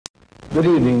Good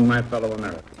evening, my fellow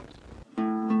Americans.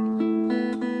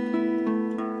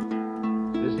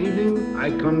 This evening,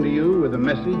 I come to you with a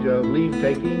message of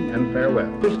leave-taking and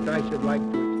farewell. First, I should like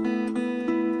to...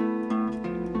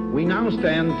 We now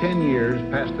stand 10 years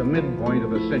past the midpoint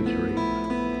of a century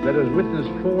that has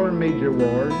witnessed 4 major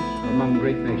wars among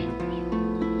great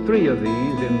nations. 3 of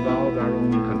these involved our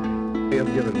own country. They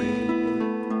have given me.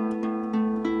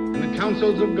 In the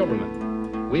councils of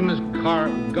government, we must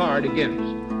guard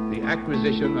against the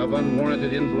acquisition of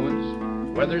unwarranted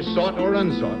influence, whether sought or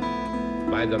unsought,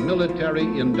 by the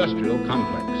military-industrial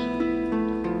complex.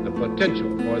 The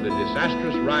potential for the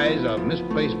disastrous rise of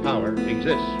misplaced power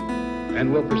exists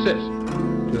and will persist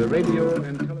to the radio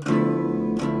and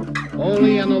television.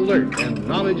 Only an alert and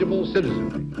knowledgeable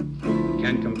citizenry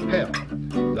can compel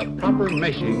the proper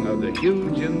meshing of the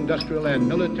huge industrial and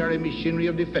military machinery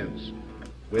of defense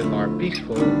with our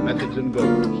peaceful methods and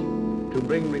goals to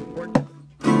bring report.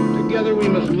 Together we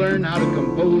must learn how to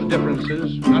compose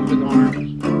differences, not with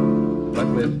arms, but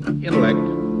with intellect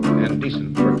and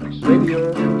decent purpose.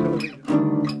 Radio and television.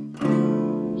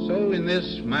 So in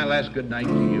this, my last good night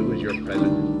to you as your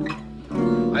president,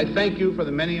 I thank you for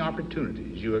the many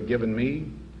opportunities you have given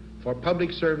me for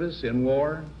public service in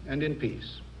war and in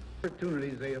peace.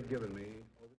 Opportunities they have given me.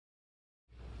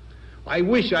 I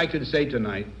wish I could say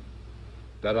tonight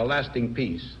that a lasting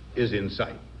peace is in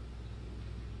sight.